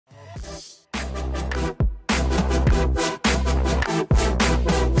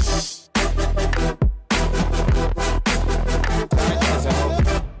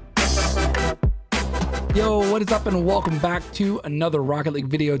What is up and welcome back to another Rocket League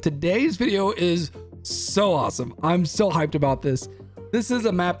video. Today's video is so awesome. I'm so hyped about this. This is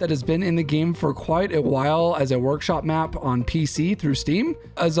a map that has been in the game for quite a while as a workshop map on PC through Steam.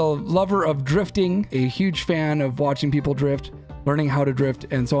 As a lover of drifting, a huge fan of watching people drift, learning how to drift,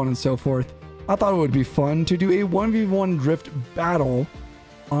 and so on and so forth, I thought it would be fun to do a 1v1 drift battle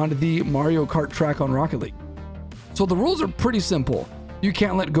on the Mario Kart track on Rocket League. So the rules are pretty simple. You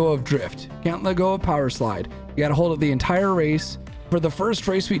can't let go of drift, can't let go of power slide. You gotta hold it the entire race. For the first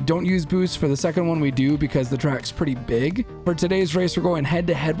race, we don't use boost. For the second one, we do because the track's pretty big. For today's race, we're going head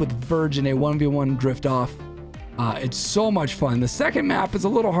to head with Verge in a 1v1 drift off. It's so much fun. The second map is a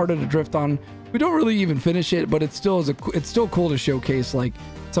little harder to drift on. We don't really even finish it, but it's still cool to showcase like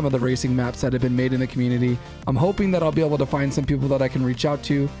some of the racing maps that have been made in the community. I'm hoping that I'll be able to find some people that I can reach out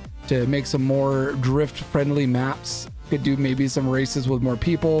to make some more drift friendly maps. Could do maybe some races with more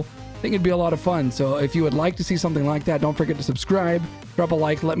people. I think it'd be a lot of fun. So if you would like to see something like that, don't forget to subscribe, drop a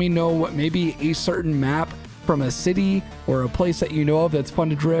like, let me know what maybe a certain map from a city or a place that you know of that's fun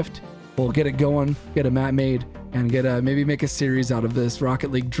to drift. We'll get it going, get a map made, and maybe make a series out of this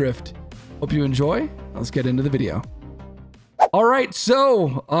Rocket League drift. Hope you enjoy. Let's get into the video. All right,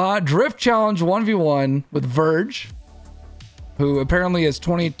 so drift challenge 1v1 with Verge, who apparently is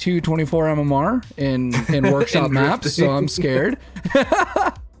 22, 24 MMR in workshop maps, so I'm scared.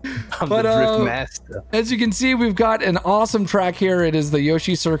 I'm the drift master. As you can see, we've got an awesome track here. It is the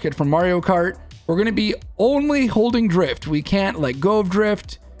Yoshi circuit from Mario Kart. We're going to be only holding drift. We can't let go of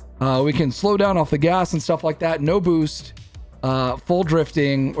drift. We can slow down off the gas and stuff like that. No boost. Full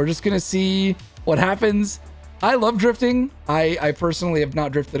drifting. We're just going to see what happens. I love drifting. I personally have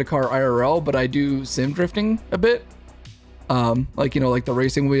not drifted a car IRL, but I do sim drifting a bit. Like, you know, like the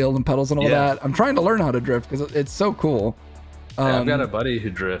racing wheel and pedals and all that. I'm trying to learn how to drift because it's so cool. I've got a buddy who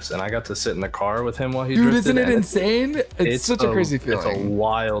drifts, and I got to sit in the car with him while he drifted. Dude, isn't it insane? It's such a crazy feeling. It's a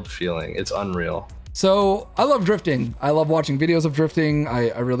wild feeling. It's unreal. So I love drifting. I love watching videos of drifting.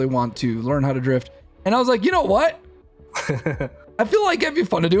 I really want to learn how to drift. And I was like, you know what? I feel like it'd be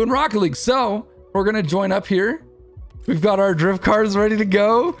fun to do in Rocket League. So we're going to join up here. We've got our drift cars ready to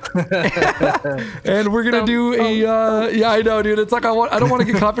go. And we're going to do a, yeah, I know, dude. It's like, I don't want to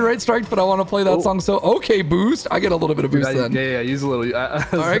get copyright striked, but I want to play that song. So, okay, boost. I get a little bit of boost then. Yeah, use a little.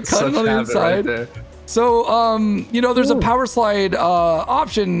 All right, cut it on the inside. Right, so, you know, there's a power slide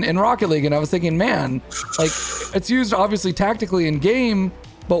option in Rocket League. And I was thinking, man, like it's used obviously tactically in game,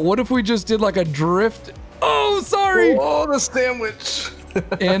 but what if we just did like a drift? Oh, sorry. Oh, the sandwich.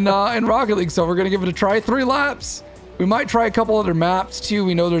 in Rocket League. So we're going to give it a try. 3 laps. We might try a couple other maps too.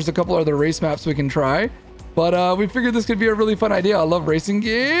 We know there's a couple other race maps we can try, but we figured this could be a really fun idea. I love racing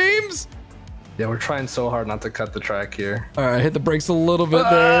games. Yeah, we're trying so hard not to cut the track here. All right, hit the brakes a little bit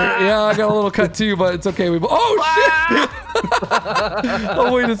there. Yeah, I got a little cut too, but it's okay. Oh shit!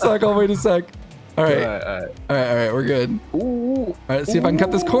 I'll wait a sec. All right. All right. We're good. Ooh. All right, let's see if I can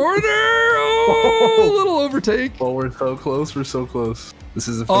cut this corner. Oh, a little overtake. Oh, we're so close. We're so close. This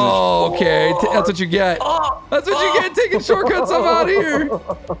is a finish. Oh, okay. That's what you get. That's what you get taking shortcuts. I'm out of here.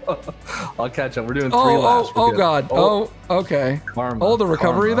 I'll catch up. We're doing 3 laps. Oh, God. Oh, okay. Karma. Oh, the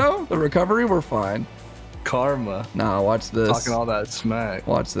recovery, though? The recovery, we're fine. Karma. Nah, watch this. Talking all that smack.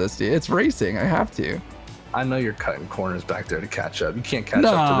 Watch this, dude. It's racing. I have to. I know you're cutting corners back there to catch up. You can't catch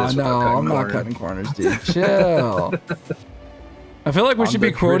up to this. No, I'm not cutting corners, dude. Chill. I feel like we should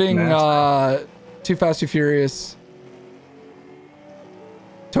be quoting Too Fast, Too Furious.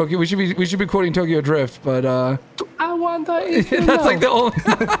 Tokyo. We should be quoting Tokyo Drift, but I want that. That's like the only.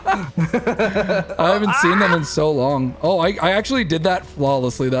 I haven't seen them in so long. Oh, I actually did that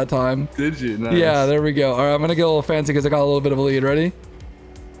flawlessly that time. Did you? Nice. Yeah, there we go. All right, I'm gonna get a little fancy because I got a little bit of a lead. Ready?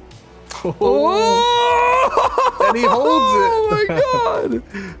 Oh! And he holds it. Oh my god!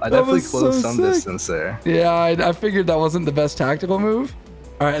 I definitely closed some distance there. Yeah, I figured that wasn't the best tactical move.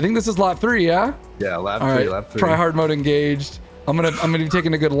 All right, I think this is lap 3. Yeah. Yeah, lap 3. Right, lap 3. Try hard mode engaged. I'm gonna be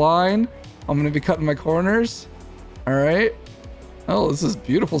taking a good line. I'm gonna be cutting my corners. All right. Oh, this is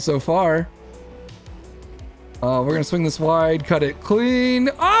beautiful so far. We're gonna swing this wide, cut it clean.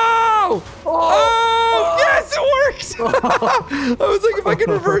 Oh! Oh! Yes, it worked! I was like, if I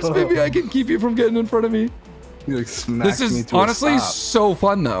can reverse, maybe I can keep you from getting in front of me. You like smacked this is me to honestly a stop. so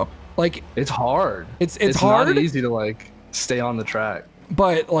fun though. Like it's hard. It's hard. Not easy to like stay on the track.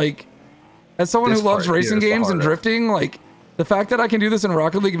 But like, as someone who loves racing games and drifting, like the fact that I can do this in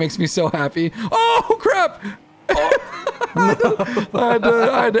Rocket League makes me so happy. Oh crap! I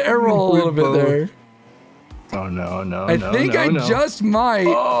had to air roll a little bit there. Oh no! I think I just might.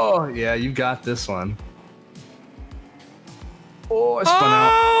 Oh yeah, you got this one. Oh, I spun out.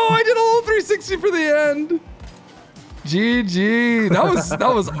 Oh, I did a whole 360 for the end. GG.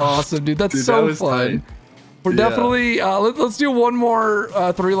 That was awesome, dude. That's so fun. Tight. We're definitely let's do one more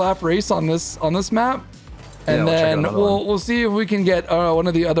 3-lap race on this map, and then we'll see if we can get one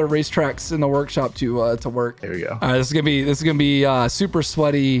of the other racetracks in the workshop to work. Here we go. All right, this is gonna be super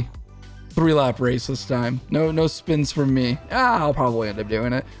sweaty 3-lap race this time. No spins from me. I'll probably end up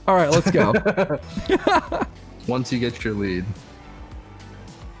doing it. All right, let's go. Once you get your lead.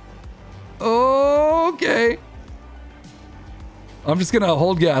 Okay. I'm just gonna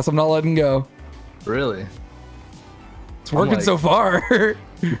hold gas. I'm not letting go. Really? It's working so far.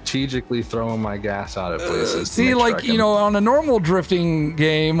 Strategically throwing my gas out at places. See, like, you know, on a normal drifting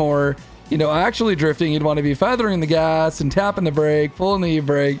game or, you know, actually drifting, you'd want to be feathering the gas and tapping the brake, pulling the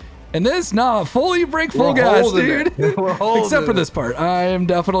e-brake. And this, nah, full e-brake, full gas, dude. Except for this part. I am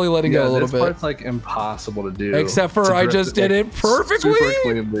definitely letting go a little bit. This part's like impossible to do. Except for I just did it perfectly. Super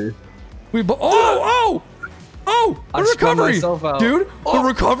cleanly. The recovery, dude. The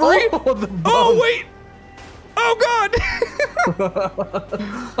recovery. Oh, wait. Oh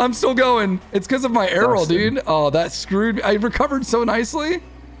God! I'm still going. It's because of my air roll, dude. Oh, that screwed me. I recovered so nicely.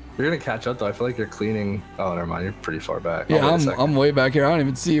 You're gonna catch up though. I feel like you're cleaning. Oh, never mind. You're pretty far back. Yeah, I'm way back here. I don't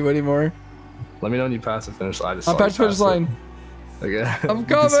even see you anymore. Let me know when you pass the finish line. I'm past the finish line. Okay. I'm coming.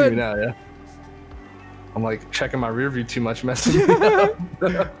 You can see me now, yeah. I'm like checking my rear view too much, messing me up.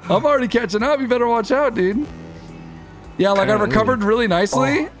 I'm already catching up. You better watch out, dude. Yeah, like I recovered really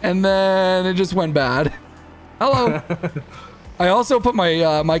nicely, and then it just went bad. Hello. I also put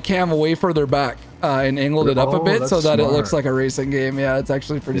my my cam way further back and angled it up a bit so that it looks like a racing game. Yeah, it's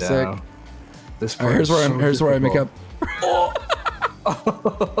actually pretty sick. This here's where I make up. Oh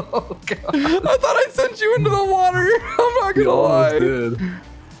God. I thought I sent you into the water. I'm not gonna lie. Did.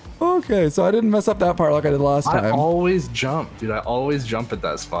 Okay, so I didn't mess up that part like I did last time. I always jump, dude. I always jump at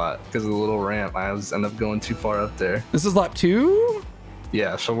that spot because of the little ramp. I always end up going too far up there. This is lap 2?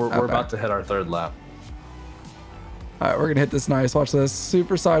 Yeah, so we're about to hit our 3rd lap. All right, we're gonna hit this nice. Watch this.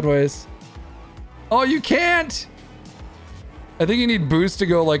 Super sideways. Oh, you can't. I think you need boost to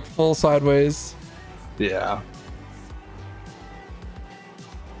go like full sideways. Yeah.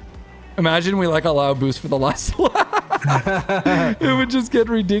 Imagine we like allow boost for the last lap. It would just get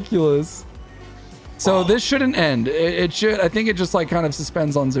ridiculous. So this shouldn't end. It should. I think it just like kind of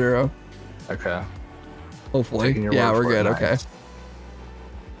suspends on 0. Okay. Hopefully. Yeah, we're good. Okay.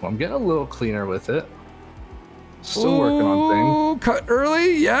 Well, I'm getting a little cleaner with it. Still working on things. Cut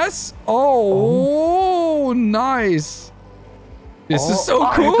early, yes. Oh, nice. This is so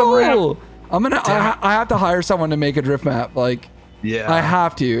cool. I'm gonna. I have to hire someone to make a drift map. Like, yeah, I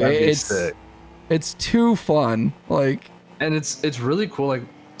have to. It's too fun. Like, and it's really cool. Like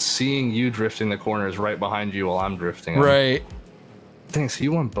seeing you drifting the corners right behind you while I'm drifting. Right. Thanks.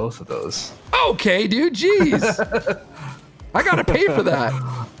 You won both of those. Okay, dude. Jeez. I gotta pay for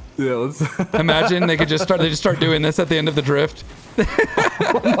that. Yeah, let's imagine they just start doing this at the end of the drift.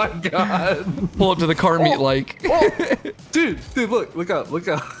 Oh my God. Pull up to the car meet like. Dude, look out.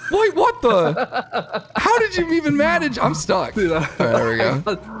 Wait, what the? How did you even manage? I'm stuck. Dude, all right, there we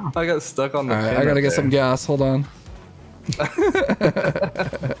go. I got stuck on the All right, I gotta get some gas. Hold on.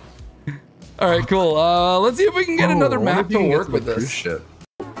 All right, cool. Let's see if we can get another map to work with this.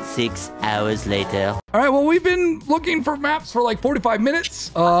 6 hours later. All right, well, we've been looking for maps for like 45 minutes.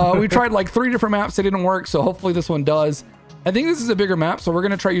 We tried like 3 different maps. They didn't work, so hopefully this one does. I think this is a bigger map, so we're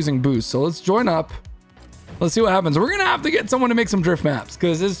going to try using boost. So let's join up. Let's see what happens. We're going to have to get someone to make some drift maps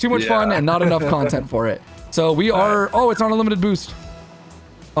because it's too much fun and not enough content for it. So we are... Oh, it's on a limited boost.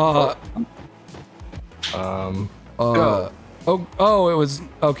 Go. Oh, it was...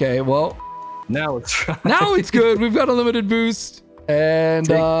 Okay, well... Now it's... Now it's good. We've got a limited boost. And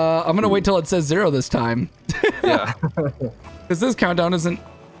I'm going to wait till it says 0 this time. Yeah. Because this countdown isn't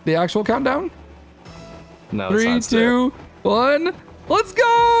the actual countdown. No, 3, 2, 1. Let's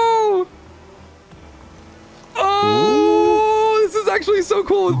go! Oh, this is actually so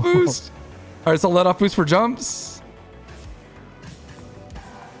cool with boost. All right, so let off boost for jumps.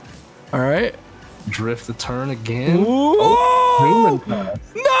 All right. Drift the turn again. Ooh. Oh, no,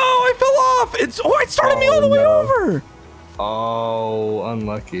 I fell off. It started me all the way over. Oh,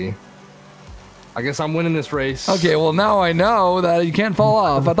 unlucky. I guess I'm winning this race. Okay, well now I know that you can't fall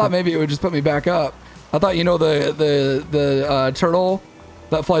off. I thought maybe it would just put me back up. I thought, you know, the turtle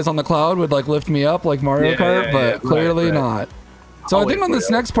that flies on the cloud would like lift me up like Mario Kart, but clearly not. So I think on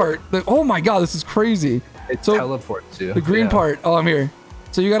this next part, oh my God, this is crazy. It teleports you. The green part. Oh, I'm here.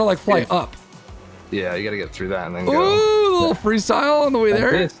 So you gotta like fly up. Yeah, you gotta get through that and then go. Ooh, a little freestyle on the way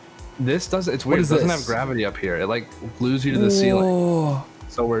there. This doesn't. It's weird. It doesn't have gravity up here. It like glues you to the ceiling.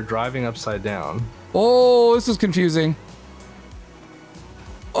 So we're driving upside down. Oh, this is confusing.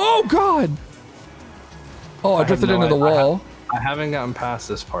 Oh God. Oh, I drifted into the wall. I haven't gotten past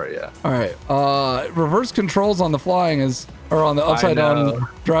this part yet. All right. Reverse controls on the flying is, or on the upside down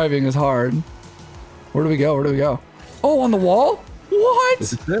driving is hard. Where do we go? Where do we go? Oh, on the wall? What?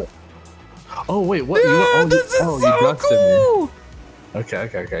 This is it. Oh wait, what? Dude, this is so cool. Me.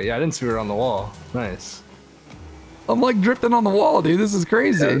 Okay. Yeah, I didn't see we were on the wall. Nice. I'm like drifting on the wall, dude. This is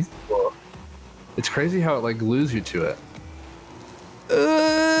crazy. Yeah, cool. It's crazy how it like glues you to it.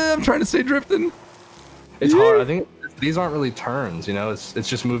 I'm trying to stay drifting. It's hard. I think these aren't really turns, you know. It's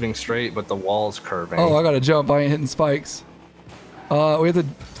just moving straight, but the wall's curving. Oh, I gotta jump. I ain't hitting spikes. We have to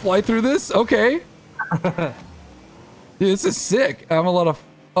fly through this. Okay. Dude, this is sick. I'm a lot of.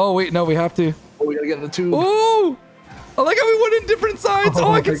 Oh wait, no, we have to. Oh, we gotta get in the tube. Oh, I like how we went in different sides.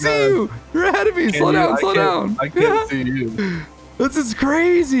 Oh, I can see you. You're ahead of me. Slow down. Slow down. I can't see you. This is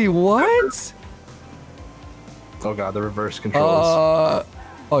crazy. What? Oh god, the reverse controls.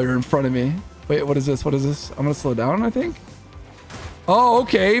 Oh, you're in front of me. Wait, what is this? What is this? I'm gonna slow down, I think. Oh,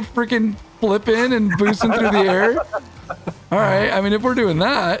 okay. Freaking flipping and boosting through the air. All right. I mean, if we're doing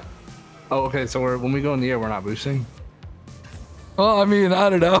that. Oh, okay. So when we go in the air, we're not boosting. Well, I mean, I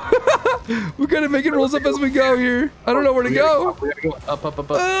don't know. We're kind of making rules up as we go here. I don't know where to go. We gotta go up.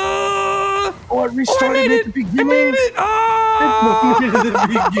 Oh, I restarted at the beginning. I made it. At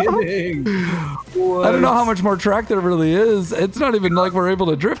the beginning. I don't know how much more track there really is. It's not even like we're able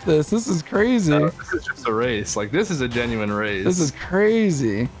to drift this. This is crazy. No, this is just a race. Like, this is a genuine race. This is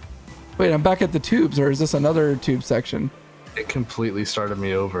crazy. Wait, I'm back at the tubes, or is this another tube section? It completely started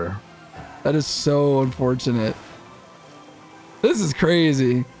me over. That is so unfortunate. This is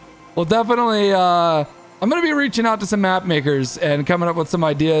crazy. Well, definitely, I'm going to be reaching out to some map makers and coming up with some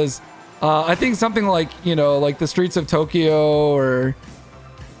ideas. I think something like, you know, like the streets of Tokyo or...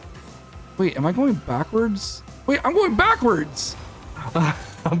 Wait, am I going backwards? Wait, I'm going backwards.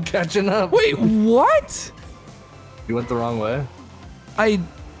 I'm catching up. Wait, what? You went the wrong way? I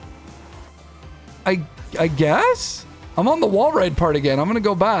guess? I'm on the wall ride part again. I'm going to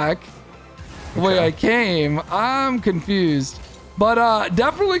go back the way I came. I'm confused. But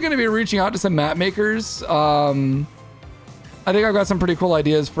definitely going to be reaching out to some map makers. I think I've got some pretty cool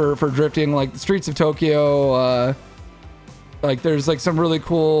ideas for drifting, like the streets of Tokyo. Like there's like some really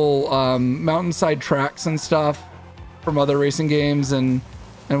cool mountainside tracks and stuff from other racing games and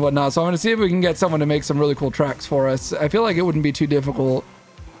whatnot. So I'm going to see if we can get someone to make some really cool tracks for us. I feel like it wouldn't be too difficult.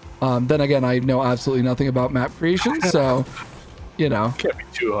 Then again, I know absolutely nothing about map creation, so you know, can't be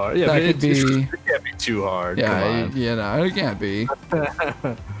too hard. Yeah, that could be. It can't be too hard. Yeah, you know, it can't be.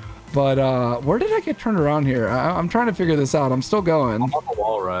 But where did I get turned around here? I'm trying to figure this out. I'm still going. I'm on the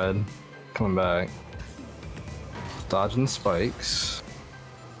wall ride. Coming back. Dodging spikes.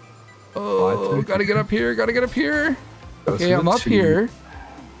 Oh, gotta get up here. Gotta get up here. Okay, I'm up here.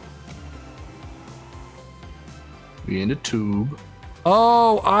 We in the tube.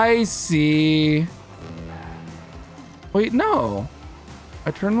 Oh, I see. Wait, no.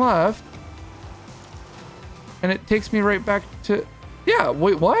 I turn left. And it takes me right back to... Yeah,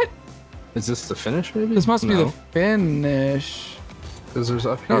 wait, what? Is this the finish, maybe? This must be the finish. Because there's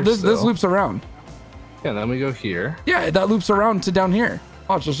up here. No, this loops around. Yeah, then we go here. Yeah, that loops around to down here.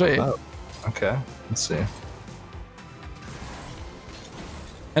 Watch, I'll show you. Oh, okay. Let's see.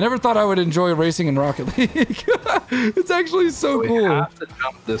 I never thought I would enjoy racing in Rocket League. It's actually so cool. We have to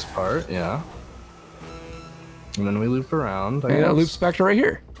jump this part, yeah. And then we loop around. And it loops back to right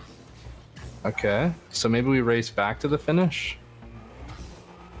here. Okay, so maybe we race back to the finish.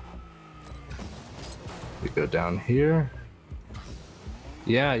 We go down here.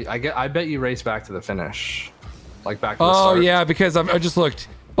 Yeah, I bet you race back to the finish. Like back to the start. Oh, yeah, because I just looked.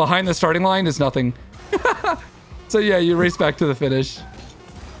 Behind the starting line is nothing. So, yeah, you race back to the finish.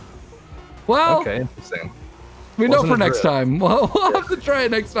 Well, okay, interesting. We know for next time. Well, we'll have to try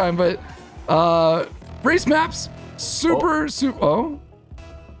it next time, but race maps, super. Oh.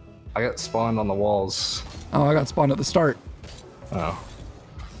 I got spawned on the walls. Oh, I got spawned at the start. Oh.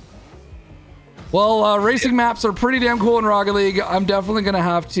 Well, racing maps are pretty damn cool in Rocket League. I'm definitely going to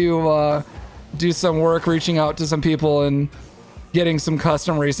have to do some work reaching out to some people and getting some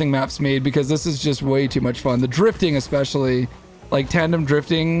custom racing maps made because this is just way too much fun. The drifting especially, like tandem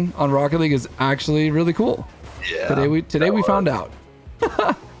drifting on Rocket League is actually really cool. Yeah. Today we found out.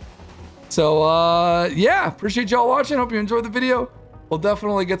 So, yeah, appreciate y'all watching. Hope you enjoyed the video. We'll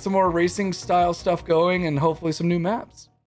definitely get some more racing style stuff going and hopefully some new maps.